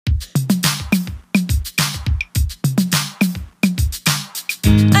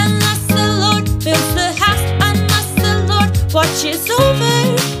over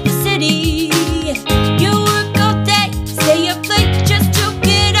the city. You work all day, stay up late just to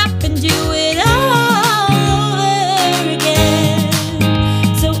get up and do it all over again.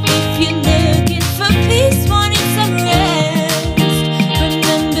 So if you're looking for peace, wanting some rest,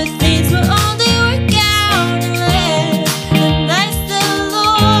 remember things will only work out unless the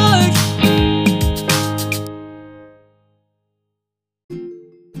Lord.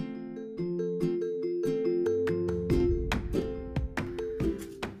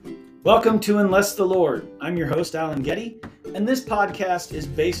 Welcome to Unless the Lord. I'm your host, Alan Getty, and this podcast is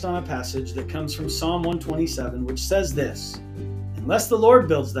based on a passage that comes from Psalm 127, which says this: Unless the Lord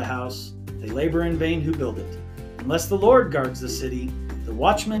builds the house, they labor in vain who build it. Unless the Lord guards the city, the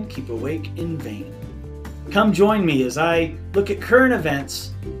watchmen keep awake in vain. Come join me as I look at current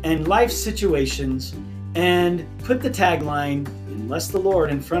events and life situations and put the tagline, Unless the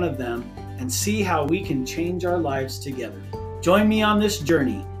Lord, in front of them and see how we can change our lives together. Join me on this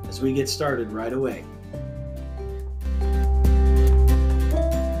journey as we get started right away.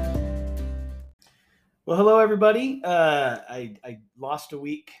 Well, hello everybody. I lost a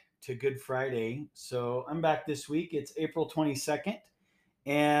week to Good Friday, so I'm back this week. It's April 22nd,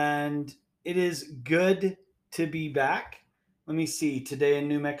 and it is good to be back. Let me see. Today in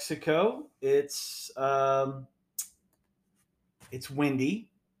New Mexico, it's windy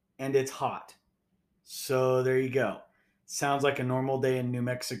and it's hot. So there you go. Sounds like a normal day in New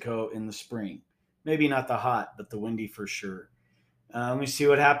Mexico in the spring. Maybe not the hot, but the windy for sure. Let me see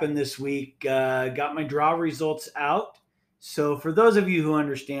what happened this week. Got my draw results out. So for those of you who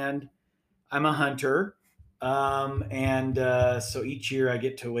understand, I'm a hunter. So each year I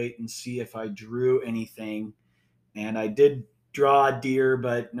get to wait and see if I drew anything. And I did draw a deer,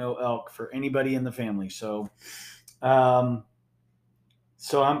 but no elk for anybody in the family. So I'm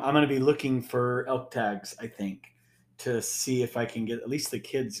going to be looking for elk tags, I think, to see if I can get, at least the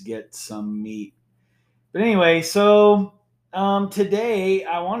kids get some meat. But anyway, so today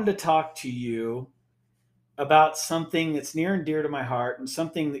I wanted to talk to you about something that's near and dear to my heart, and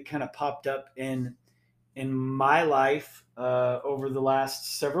something that kind of popped up in my life over the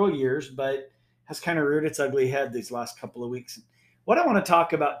last several years, but has kind of reared its ugly head these last couple of weeks. What I want to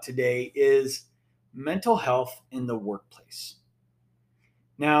talk about today is mental health in the workplace.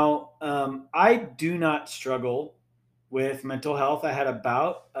 Now, I do not struggle with mental health. I had a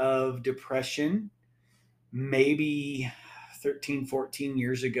bout of depression maybe 13, 14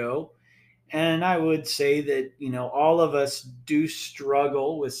 years ago. And I would say that, all of us do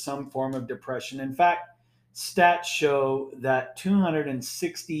struggle with some form of depression. In fact, stats show that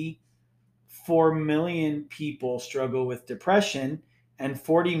 264 million people struggle with depression and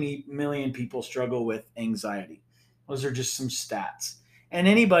 40 million people struggle with anxiety. Those are just some stats. And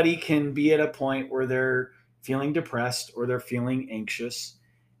anybody can be at a point where they're feeling depressed or they're feeling anxious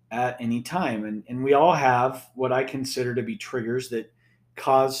at any time. And we all have what I consider to be triggers that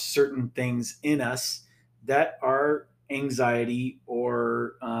cause certain things in us that are anxiety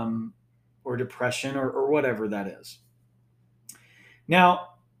or depression or whatever that is. Now,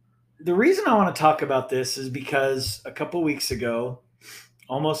 the reason I want to talk about this is because a couple weeks ago,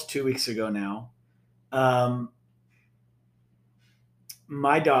 almost 2 weeks ago now,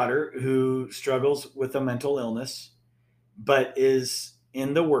 my daughter, who struggles with a mental illness but is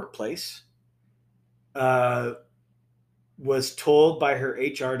in the workplace, was told by her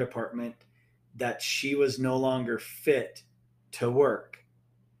HR department that she was no longer fit to work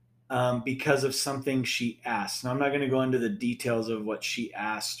because of something she asked. Now, I'm not going to go into the details of what she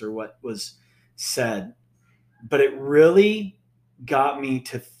asked or what was said, but it really got me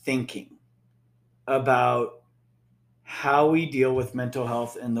to thinking about how we deal with mental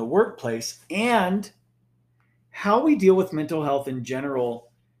health in the workplace and how we deal with mental health in general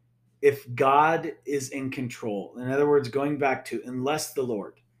if God is in control. In other words, going back to unless the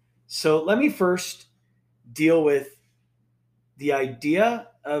Lord. So let me first deal with the idea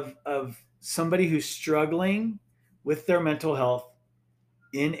of somebody who's struggling with their mental health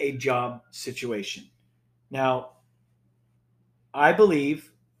in a job situation. Now, I believe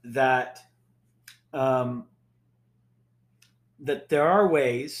that that there are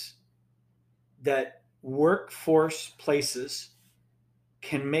ways that workforce places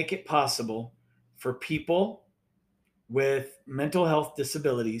can make it possible for people with mental health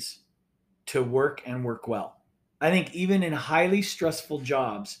disabilities to work and work well. I think even in highly stressful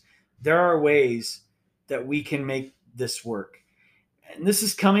jobs, there are ways that we can make this work. And this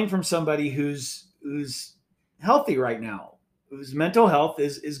is coming from somebody who's healthy right now, whose mental health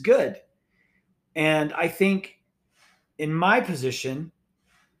is good. And I think in my position,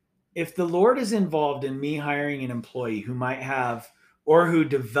 if the Lord is involved in me hiring an employee who might have or who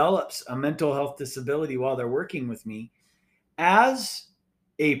develops a mental health disability while they're working with me, as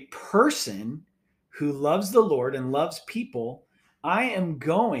a person who loves the Lord and loves people, I am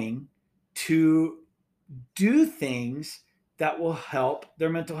going to do things that will help their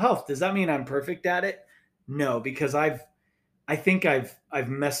mental health. Does that mean I'm perfect at it? No, because I think I've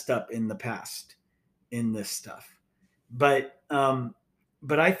messed up in the past in this stuff. But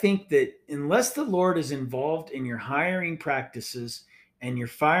but I think that unless the Lord is involved in your hiring practices and your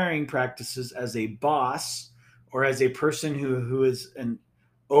firing practices as a boss or as a person who is an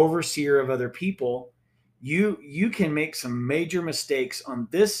overseer of other people, you can make some major mistakes on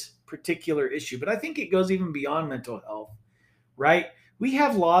this particular issue. But I think it goes even beyond mental health, right? We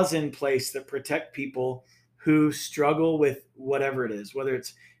have laws in place that protect people who struggle with whatever it is, whether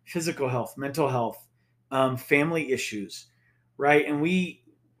it's physical health, mental health, family issues, right? And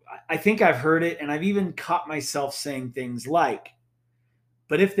I think I've heard it, and I've even caught myself saying things like,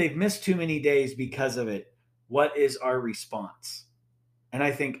 but if they've missed too many days because of it, what is our response? And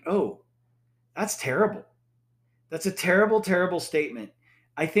I think, oh, that's terrible. That's a terrible, terrible statement.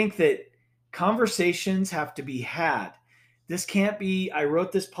 I think that conversations have to be had. This can't be, I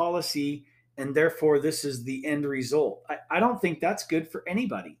wrote this policy and therefore this is the end result. I don't think that's good for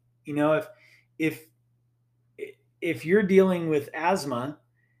anybody. You know, if if you're dealing with asthma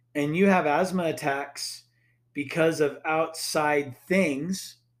and you have asthma attacks because of outside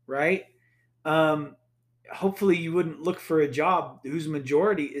things, right? Um, Hopefully you wouldn't look for a job whose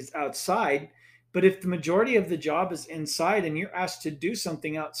majority is outside. But if the majority of the job is inside and you're asked to do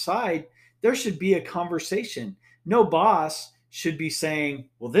something outside, there should be a conversation. No boss should be saying,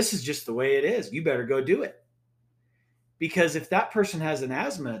 well, this is just the way it is. You better go do it. Because if that person has an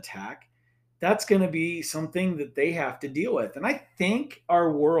asthma attack, that's going to be something that they have to deal with. And I think our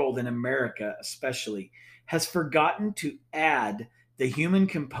world in America, especially, has forgotten to add the human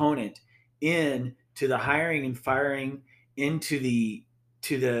component in to the hiring and firing, into the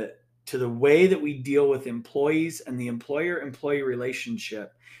way that we deal with employees and the employer-employee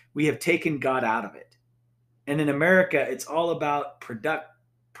relationship. We have taken God out of it. And in America, it's all about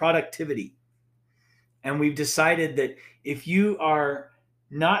productivity. And we've decided that if you are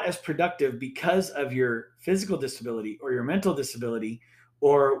not as productive because of your physical disability or your mental disability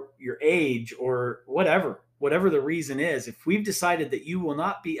or your age or whatever the reason is, if we've decided that you will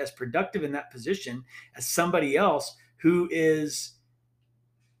not be as productive in that position as somebody else who is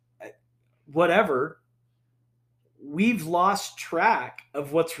whatever, we've lost track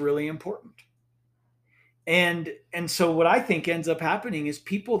of what's really important. And so what I think ends up happening is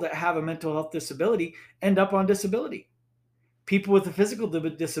people that have a mental health disability end up on disability. People with a physical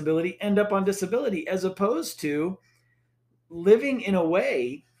disability end up on disability, as opposed to living in a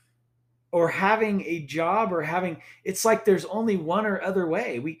way or having a job or having, it's like there's only one or other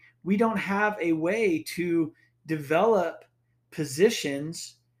way. We don't have a way to develop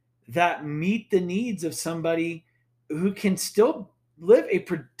positions that meet the needs of somebody who can still live a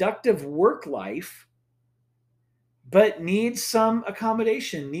productive work life, but needs some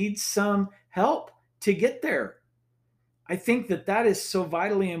accommodation, needs some help to get there. I think that that is so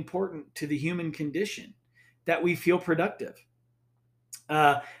vitally important to the human condition, that we feel productive.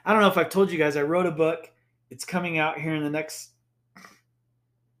 I don't know if I've told you guys, I wrote a book. It's coming out here in the next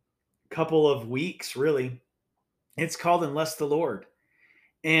couple of weeks, really. It's called Unless the Lord.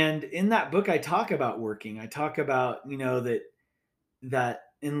 And in that book, I talk about working. I talk about, that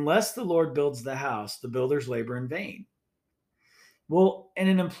unless the Lord builds the house, the builders labor in vain. Well, in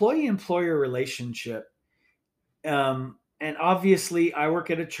an employee-employer relationship, and obviously I work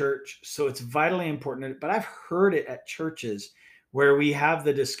at a church, so it's vitally important, but I've heard it at churches where we have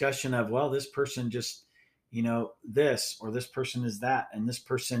the discussion of, well, this person just, this, or this person is that, and this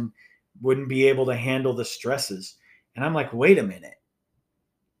person wouldn't be able to handle the stresses. And I'm like, wait a minute.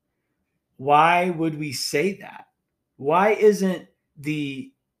 Why would we say that? Why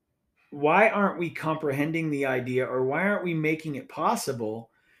aren't we comprehending the idea, or why aren't we making it possible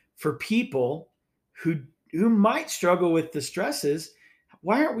for people who might struggle with the stresses?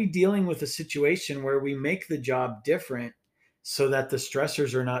 Why aren't we dealing with a situation where we make the job different so that the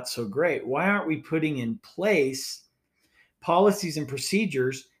stressors are not so great? Why aren't we putting in place policies and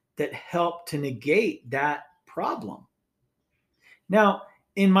procedures that help to negate that problem? Now,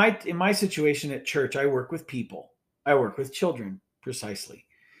 in my situation at church, I work with people. I work with children, precisely.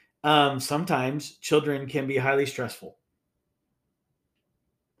 Sometimes children can be highly stressful.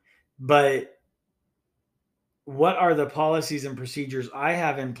 But what are the policies and procedures I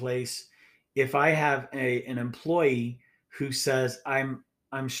have in place if I have an employee who says, I'm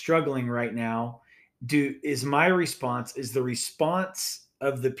struggling right now, is my response, is the response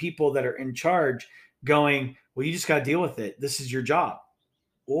of the people that are in charge going, well, you just got to deal with it. This is your job.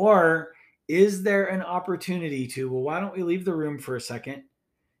 Or is there an opportunity to, well, why don't we leave the room for a second?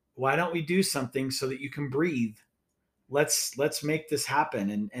 Why don't we do something so that you can breathe? Let's make this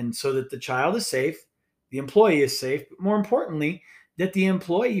happen. And so that the child is safe, the employee is safe, but more importantly, that the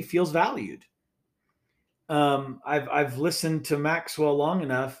employee feels valued. I've listened to Maxwell long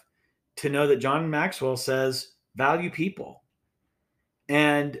enough to know that John Maxwell says value people,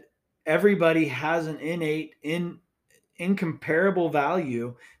 and everybody has an innate, incomparable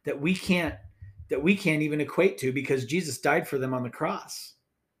value that we can't even equate to, because Jesus died for them on the cross.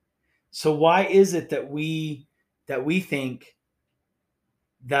 So why is it that we think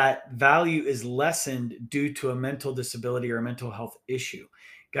that value is lessened due to a mental disability or a mental health issue?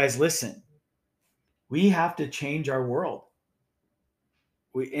 Guys, listen. We have to change our world.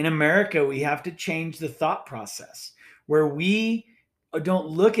 In America, we have to change the thought process where we don't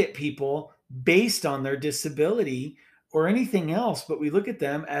look at people based on their disability or anything else, but we look at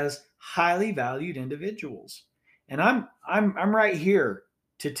them as highly valued individuals. And I'm right here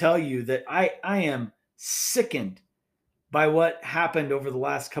to tell you that I am sickened by what happened over the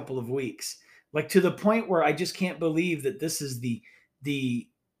last couple of weeks. Like, to the point where I just can't believe that this is the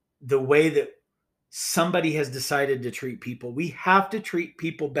way that somebody has decided to treat people. We have to treat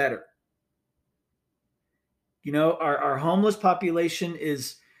people better. You know, our homeless population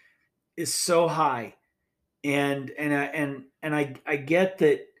is so high, and I get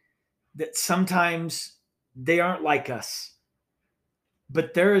that sometimes they aren't like us,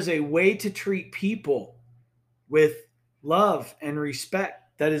 but there is a way to treat people with love and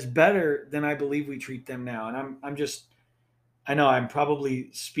respect that is better than I believe we treat them now. And I know I'm probably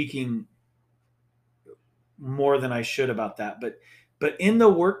speaking more than I should about that, but in the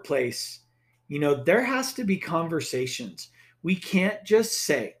workplace, you know, there has to be conversations. We can't just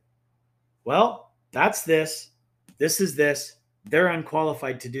say, well, that's this is this, they're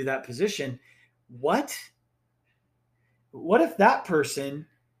unqualified to do that position. What if that person,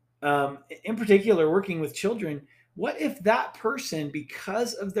 in particular working with children, what if that person,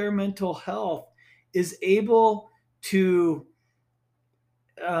 because of their mental health, is able to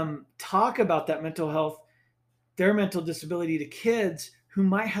talk about that mental health, their mental disability, to kids who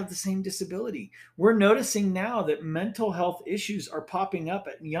might have the same disability? We're noticing now that mental health issues are popping up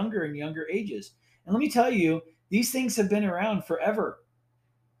at younger and younger ages. And let me tell you, these things have been around forever.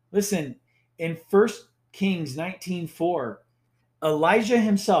 Listen, in 1 Kings 19:4,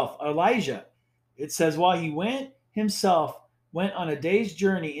 Elijah, it says, while he went on a day's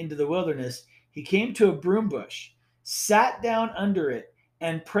journey into the wilderness, he came to a broom bush, sat down under it,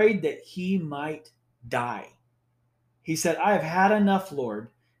 and prayed that he might die. He said, I have had enough, Lord.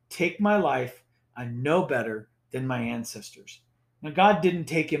 Take my life. I'm no better than my ancestors. Now, God didn't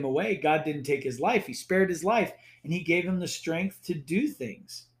take him away. God didn't take his life. He spared his life, and he gave him the strength to do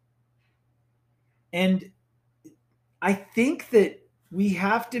things. And I think that we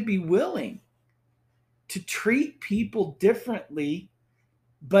have to be willing to treat people differently,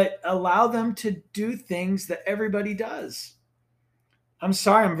 but allow them to do things that everybody does. I'm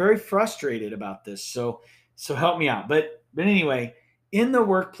sorry, I'm very frustrated about this. So help me out. But anyway, in the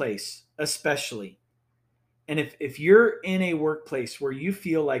workplace, especially, and if you're in a workplace where you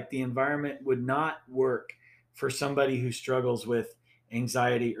feel like the environment would not work for somebody who struggles with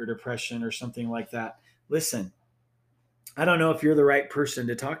anxiety or depression or something like that, listen, I don't know if you're the right person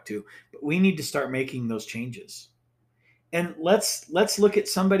to talk to, but we need to start making those changes. And let's look at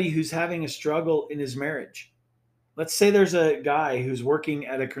somebody who's having a struggle in his marriage. Let's say there's a guy who's working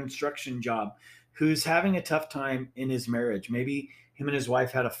at a construction job who's having a tough time in his marriage. Maybe him and his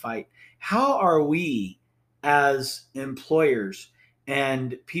wife had a fight. How are we, as employers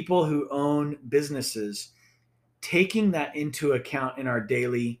and people who own businesses, taking that into account in our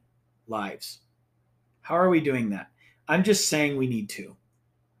daily lives? How are we doing that? I'm just saying we need to.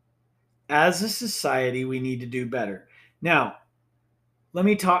 As a society, we need to do better. Now, let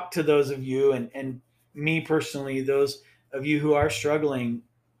me talk to those of you, and me personally, those of you who are struggling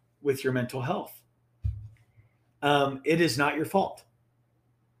with your mental health. It is not your fault.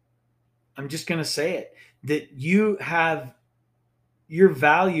 I'm just going to say it, that you have, your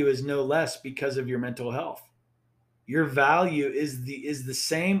value is no less because of your mental health. Your value is the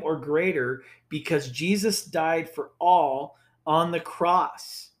same or greater because Jesus died for all on the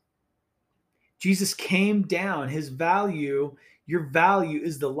cross. Jesus came down. His value, your value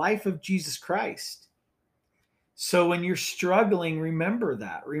is the life of Jesus Christ. So when you're struggling, remember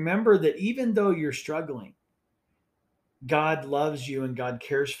that. Remember that even though you're struggling, God loves you and God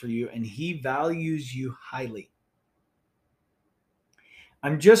cares for you and he values you highly.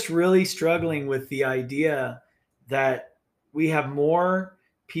 I'm just really struggling with the idea that we have more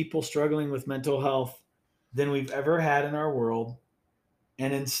people struggling with mental health than we've ever had in our world.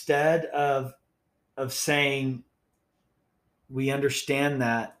 And instead of saying we understand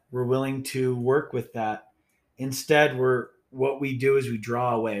that, we're willing to work with that, instead what we do is we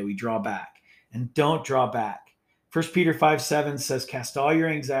draw away, we draw back. And don't draw back. 1 Peter 5:7 says, cast all your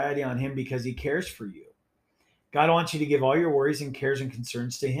anxiety on him because he cares for you. God wants you to give all your worries and cares and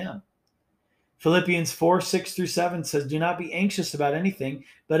concerns to him. Philippians 4:6-7 says, do not be anxious about anything,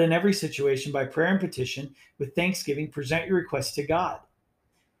 but in every situation, by prayer and petition, with thanksgiving, present your requests to God.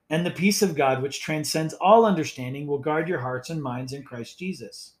 And the peace of God, which transcends all understanding, will guard your hearts and minds in Christ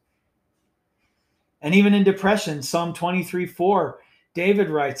Jesus. And even in depression, Psalm 23:4, David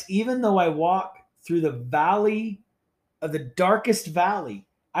writes, even though I walk through the valley of the darkest valley,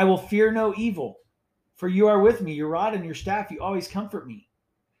 I will fear no evil, for you are with me, your rod and your staff, you always comfort me.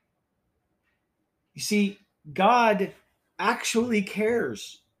 You see, God actually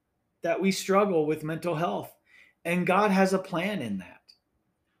cares that we struggle with mental health, and God has a plan in that.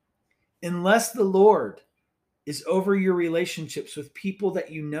 Unless the Lord is over your relationships with people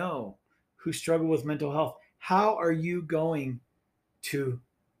that you know who struggle with mental health, how are you going to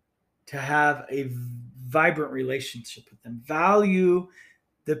have a vibrant relationship with them? Value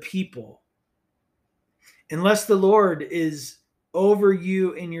the people. Unless the Lord is over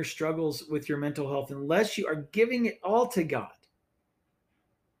you in your struggles with your mental health, unless you are giving it all to God,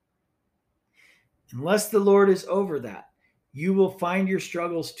 unless the Lord is over that, you will find your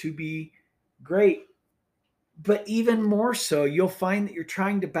struggles to be great. But even more so, you'll find that you're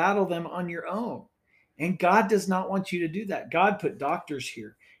trying to battle them on your own. And God does not want you to do that. God put doctors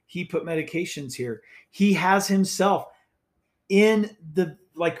here. He put medications here. He has himself in the,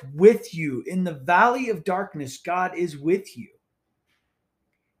 like, with you in the valley of darkness. God is with you.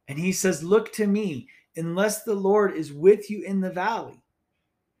 And he says, look to me. Unless the Lord is with you in the valley,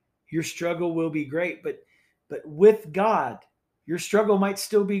 your struggle will be great. But with God, your struggle might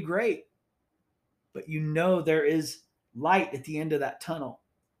still be great. But you know there is light at the end of that tunnel.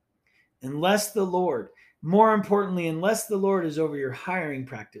 Unless the Lord, more importantly, unless the Lord is over your hiring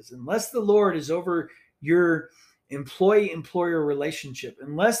practice, unless the Lord is over your employee-employer relationship,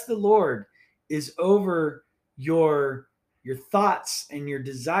 unless the Lord is over your thoughts and your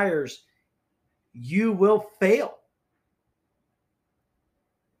desires, you will fail.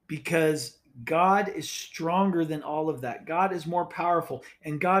 Because God is stronger than all of that. God is more powerful,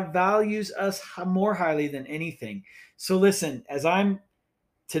 and God values us more highly than anything. So listen,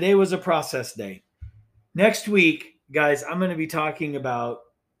 today was a process day. Next week, guys, I'm going to be talking about,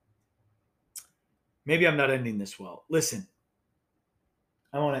 maybe I'm not ending this well. Listen,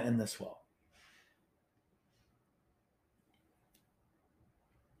 I want to end this well.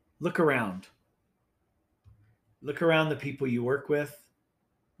 Look around. Look around the people you work with.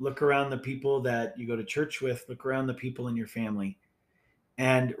 Look around the people that you go to church with. Look around the people in your family,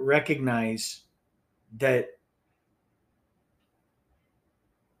 and recognize that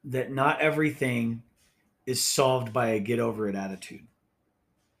not everything is solved by a get over it attitude.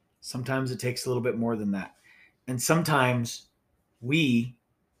 Sometimes it takes a little bit more than that. And sometimes we,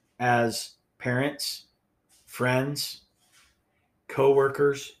 as parents, friends,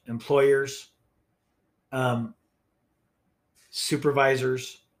 co-workers, employers,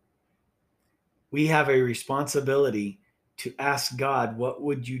 supervisors, we have a responsibility to ask God, what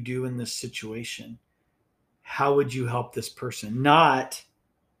would you do in this situation? How would you help this person? Not,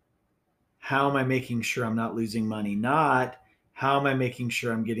 how am I making sure I'm not losing money? Not, how am I making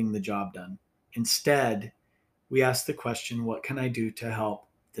sure I'm getting the job done? Instead, we ask the question, what can I do to help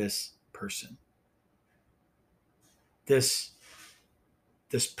this person? This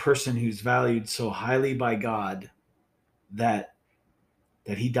person who's valued so highly by God that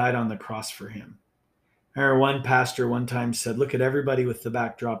he died on the cross for him. I remember one pastor one time said, look at everybody with the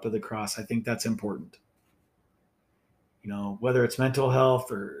backdrop of the cross. I think that's important. You know, whether it's mental health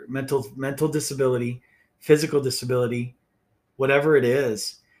or mental disability, physical disability, whatever it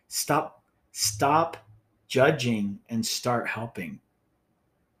is, stop judging and start helping.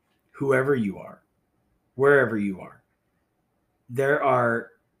 Whoever you are, wherever you are. There are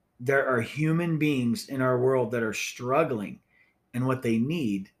human beings in our world that are struggling, and what they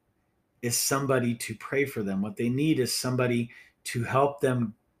need is somebody to pray for them. What they need is somebody to help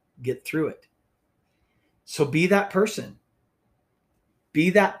them get through it. So be that person.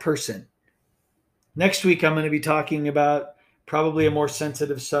 Be that person. Next week, I'm going to be talking about probably a more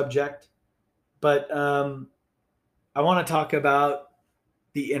sensitive subject, but I want to talk about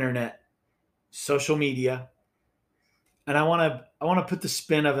the internet, social media, and I want to put the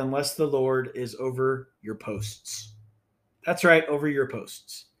spin of unless the Lord is over your posts. That's right, over your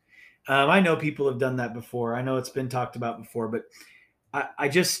posts. I know people have done that before. I know it's been talked about before, but I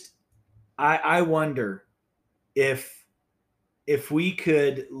just I wonder if we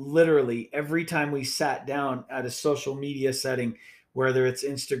could literally every time we sat down at a social media setting, whether it's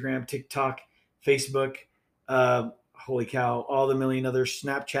Instagram, TikTok, Facebook, holy cow, all the million others,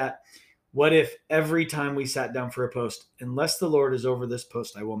 Snapchat. What if every time we sat down for a post, unless the Lord is over this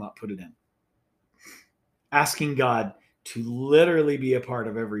post, I will not put it in? Asking God to literally be a part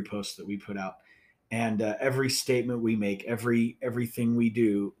of every post that we put out, and every statement we make, everything we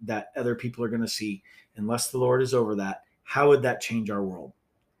do that other people are going to see. Unless the Lord is over that, how would that change our world?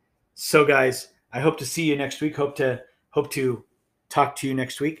 So, guys, I hope to see you next week. Hope to talk to you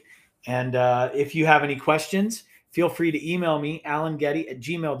next week. And if you have any questions, feel free to email me,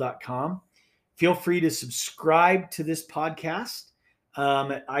 alangetty@gmail.com. Feel free to subscribe to this podcast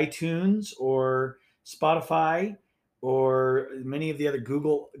at iTunes or Spotify or many of the other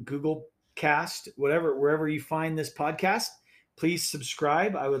Google Cast, wherever you find this podcast. Please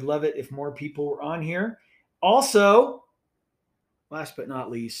subscribe. I would love it if more people were on here. Also, last but not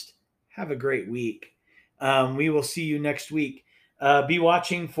least, have a great week. We will see you next week. Be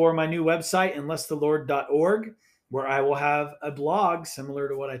watching for my new website, unlessthelord.org, where I will have a blog similar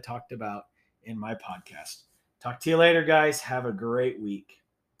to what I talked about in my podcast. Talk to you later, guys. Have a great week.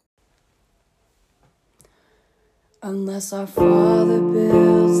 Unless our Father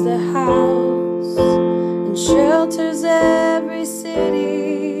builds